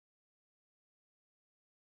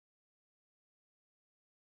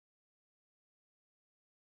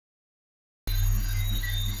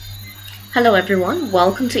Hello everyone,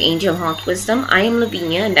 welcome to Angel Heart Wisdom. I am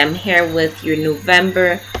Lavinia and I'm here with your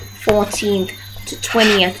November 14th to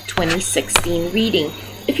 20th, 2016 reading.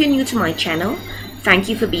 If you're new to my channel, thank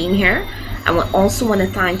you for being here. I also want to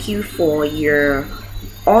thank you for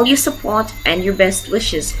all your support and your best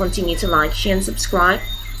wishes. Continue to like, share and subscribe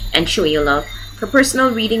and show your love. For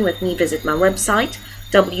personal reading with me, visit my website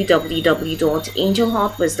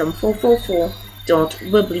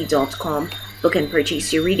www.angelheartwisdom444.weebly.com. Book and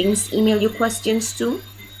purchase your readings. Email your questions to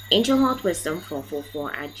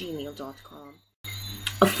angelheartwisdom444@gmail.com.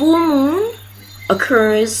 A full moon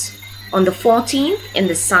occurs on the 14th in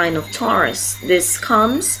the sign of Taurus. This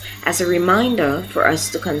comes as a reminder for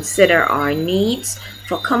us to consider our needs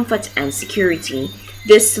for comfort and security.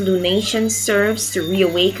 This lunation serves to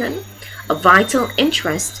reawaken a vital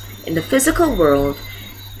interest in the physical world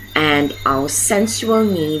and our sensual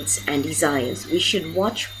needs and desires. We should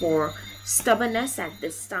watch for stubbornness at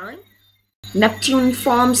this time. Neptune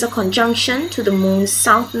forms a conjunction to the moon's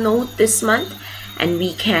south node this month, and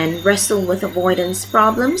we can wrestle with avoidance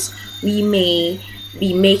problems. We may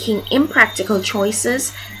be making impractical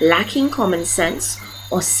choices, lacking common sense,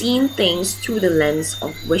 or seeing things through the lens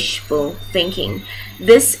of wishful thinking.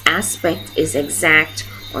 This aspect is exact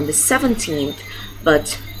on the 17th,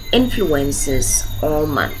 but influences all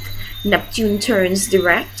month. Neptune turns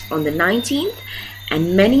direct on the 19th,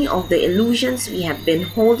 and many of the illusions we have been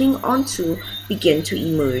holding on to begin to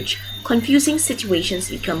emerge. Confusing situations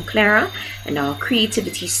become clearer and our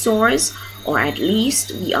creativity soars, or at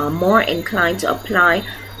least we are more inclined to apply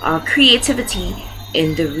our creativity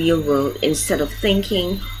in the real world. Instead of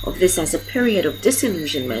thinking of this as a period of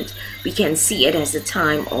disillusionment, we can see it as a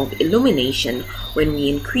time of illumination when we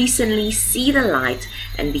increasingly see the light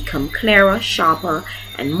and become clearer, sharper,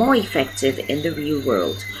 and more effective in the real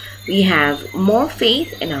world. We have more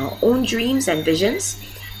faith in our own dreams and visions,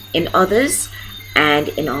 in others, and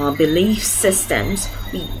in our belief systems.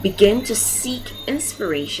 We begin to seek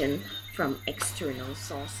inspiration from external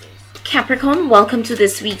sources. Capricorn, welcome to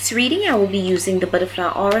this week's reading. I will be using the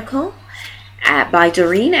Butterfly Oracle by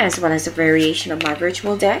Doreen, as well as a variation of my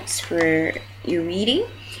virtual decks for your reading,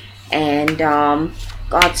 and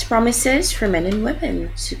God's promises for men and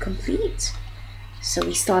women to complete. So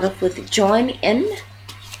we start off with join in,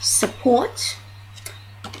 support,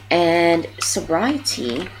 and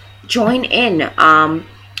sobriety. Join in.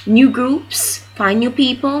 New groups, find new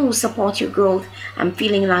people who support your growth. I'm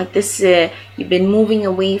feeling like this you've been moving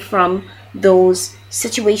away from those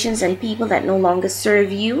situations and people that no longer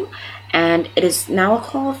serve you, and it is now a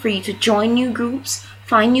call for you to join new groups,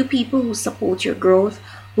 find new people who support your growth,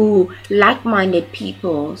 who like-minded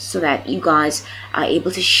people, so that you guys are able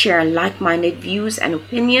to share like-minded views and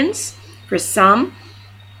opinions. For some,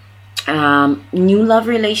 new love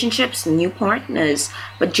relationships, new partners,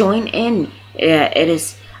 but join in. It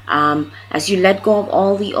is as you let go of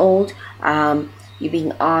all the old, you're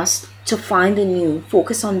being asked to find the new.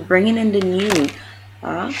 Focus on bringing in the new.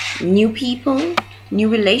 New people, new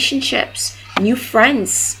relationships, new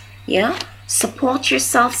friends. Yeah, support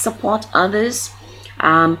yourself, support others.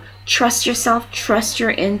 Trust yourself, trust your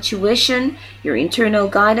intuition, your internal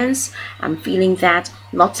guidance. I'm feeling that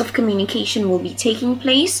lots of communication will be taking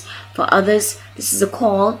place. For others, this is a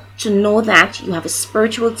call to know that you have a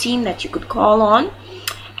spiritual team that you could call on,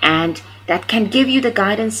 and that can give you the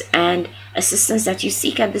guidance and assistance that you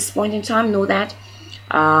seek at this point in time. Know that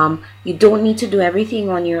you don't need to do everything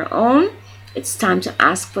on your own. It's time to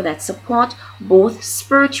ask for that support, both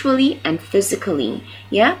spiritually and physically.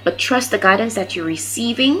 Yeah, but trust the guidance that you're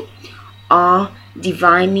receiving are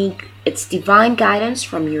it's divine guidance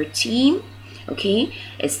from your team. Okay,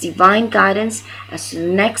 it's divine guidance as to the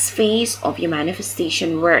next phase of your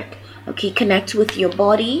manifestation work. Okay, connect with your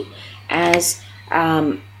body as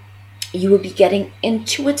you will be getting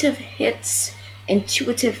intuitive hits,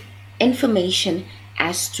 intuitive information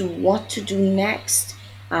as to what to do next.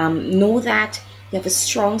 Know that you have a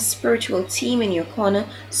strong spiritual team in your corner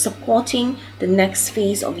supporting the next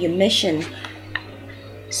phase of your mission.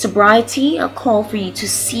 Sobriety, a call for you to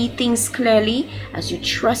see things clearly as you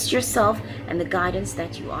trust yourself and the guidance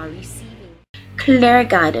that you are receiving. Clear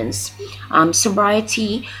guidance.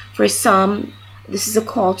 Sobriety, for some, this is a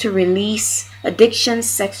call to release addictions,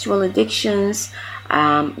 sexual addictions,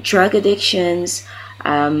 drug addictions,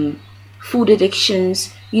 food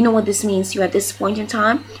addictions. You know what this means to you at this point in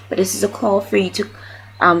time, but this is a call for you to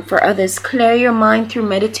for others, clear your mind through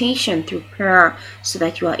meditation, through prayer, so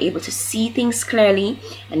that you are able to see things clearly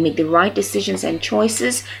and make the right decisions and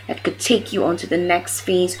choices that could take you on to the next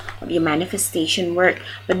phase of your manifestation work.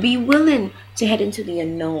 But be willing to head into the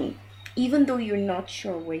unknown, even though you're not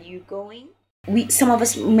sure where you're going. some of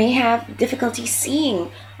us may have difficulty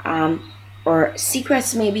seeing, or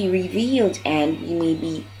secrets may be revealed and we may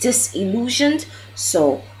be disillusioned.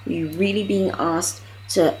 So we're really being asked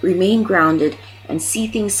to remain grounded and see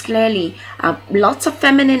things clearly. Lots of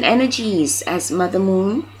feminine energies as Mother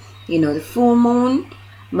Moon, the full moon.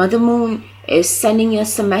 Mother Moon is sending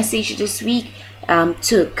us a message this week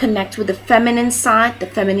to connect with the feminine side, the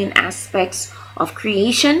feminine aspects of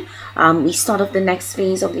creation. We start off the next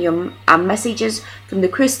phase of your messages from the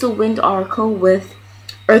Crystal Wind Oracle with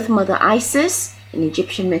Earth Mother Isis. In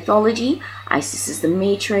Egyptian mythology, Isis is the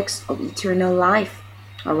matrix of eternal life.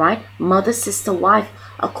 All right, mother, sister, wife,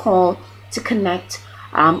 a call to connect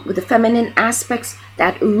with the feminine aspects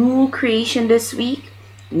that rule creation this week.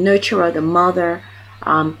 Nurturer, the mother.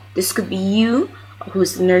 This could be you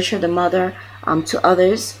who's the nurturer, the mother to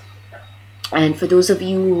others. And for those of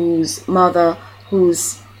you whose mother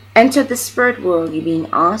who's entered the spirit world, you're being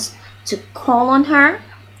asked to call on her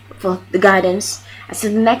for the guidance as to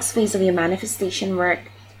the next phase of your manifestation work.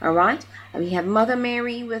 All right, and we have Mother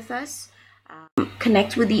Mary with us.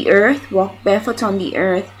 Connect with the earth, walk barefoot on the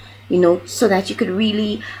earth, so that you could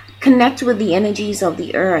really connect with the energies of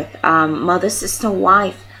the earth. Mother, sister,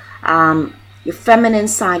 wife, your feminine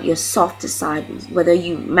side, your softer side, whether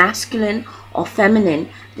you masculine or feminine.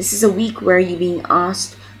 This is a week where you're being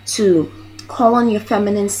asked to call on your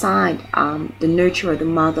feminine side, the nurturer, the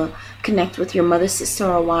mother. Connect with your mother, sister,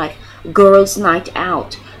 or wife. Girls' night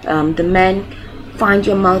out. The men, find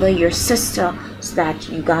your mother, your sister, so that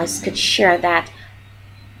you guys could share that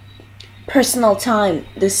personal time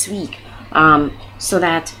this week, so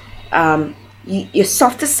that your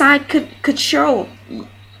softer side could show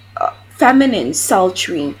feminine,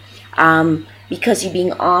 sultry, because you're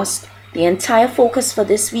being asked. The entire focus for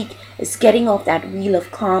this week is getting off that wheel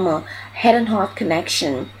of karma, head and heart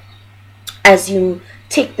connection. As you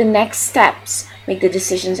take the next steps, make the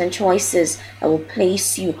decisions and choices that will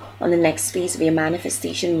place you on the next phase of your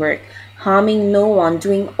manifestation work. Harming no one,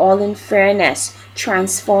 doing all in fairness,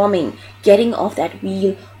 transforming, getting off that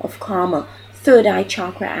wheel of karma. Third eye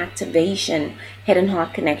chakra activation, head and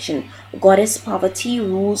heart connection. Goddess Poverty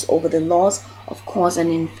rules over the laws of cause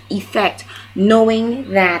and effect,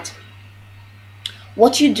 knowing that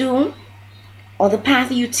what you do or the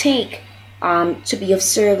path you take to be of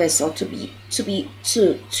service, or to be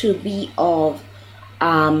of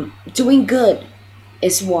doing good,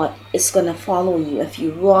 is what is gonna follow you. If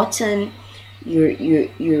you're rotten, you're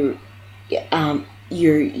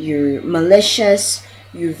malicious,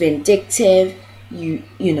 you're vindictive,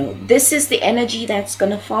 this is the energy that's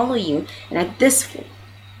gonna follow you. And at this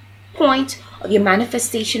point of your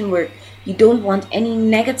manifestation work, you don't want any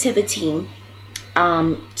negativity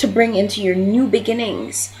to bring into your new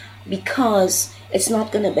beginnings, because it's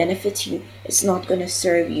not going to benefit you, it's not going to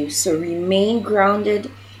serve you. So remain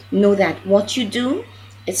grounded. Know that what you do,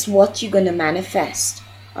 it's what you're going to manifest.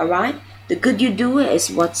 All right, the good you do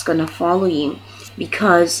is what's going to follow you,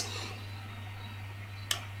 because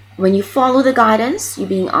when you follow the guidance, you're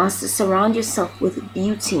being asked to surround yourself with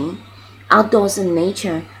beauty, outdoors in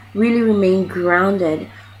nature. Really remain grounded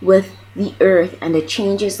with the earth and the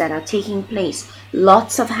changes that are taking place.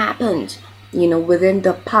 Lots have happened, within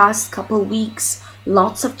the past couple weeks.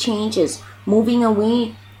 Lots of changes, moving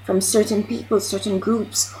away from certain people, certain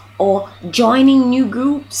groups, or joining new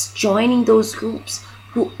groups, joining those groups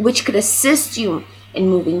which could assist you in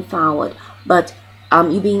moving forward. But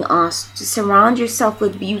you're being asked to surround yourself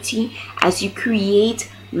with beauty as you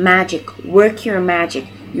create magic, work your magic.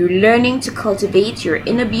 You're learning to cultivate your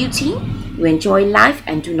inner beauty. You enjoy life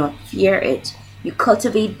and do not fear it. You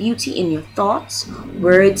cultivate beauty in your thoughts,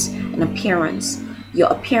 words, and appearance. Your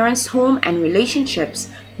appearance, home, and relationships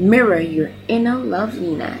mirror your inner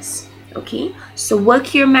loveliness. Okay? So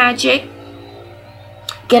work your magic.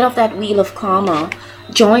 Get off that wheel of karma.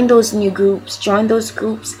 Join those new groups. Join those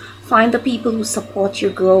groups. Find the people who support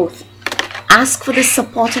your growth. Ask for the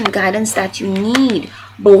support and guidance that you need,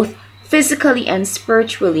 both physically and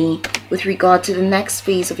spiritually, with regard to the next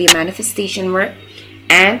phase of your manifestation work.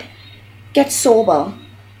 And get sober.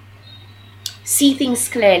 See things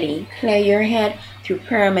clearly. Clear your head through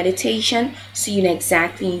prayer, meditation, so you know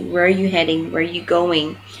exactly where you're heading, where you're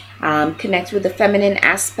going. Connect with the feminine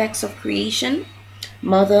aspects of creation.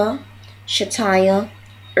 Mother, Shataya,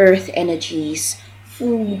 earth energies,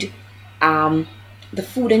 food, the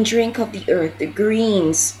food and drink of the earth, the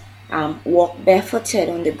greens. Walk barefooted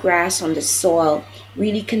on the grass, on the soil.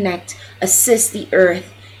 Really connect, assist the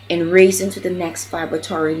earth and raise into the next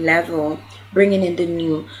vibratory level, bringing in the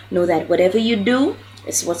new. Know that whatever you do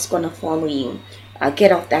is what's going to follow you.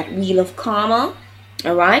 Get off that wheel of karma,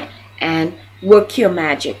 all right, and work your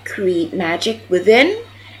magic, create magic within,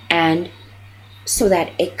 and so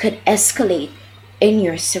that it could escalate in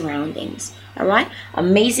your surroundings. All right,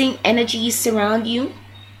 amazing energies surround you.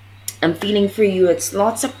 I'm feeling for you. It's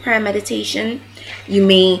lots of prayer meditation. You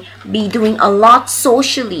may be doing a lot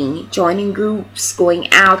socially, joining groups,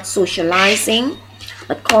 going out, socializing,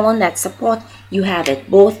 but call on that support. You have it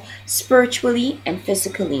both spiritually and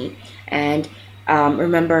physically. And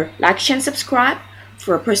remember, like, share, and subscribe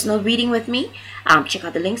for a personal reading with me. Check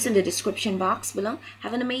out the links in the description box below.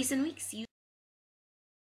 Have an amazing week. See you.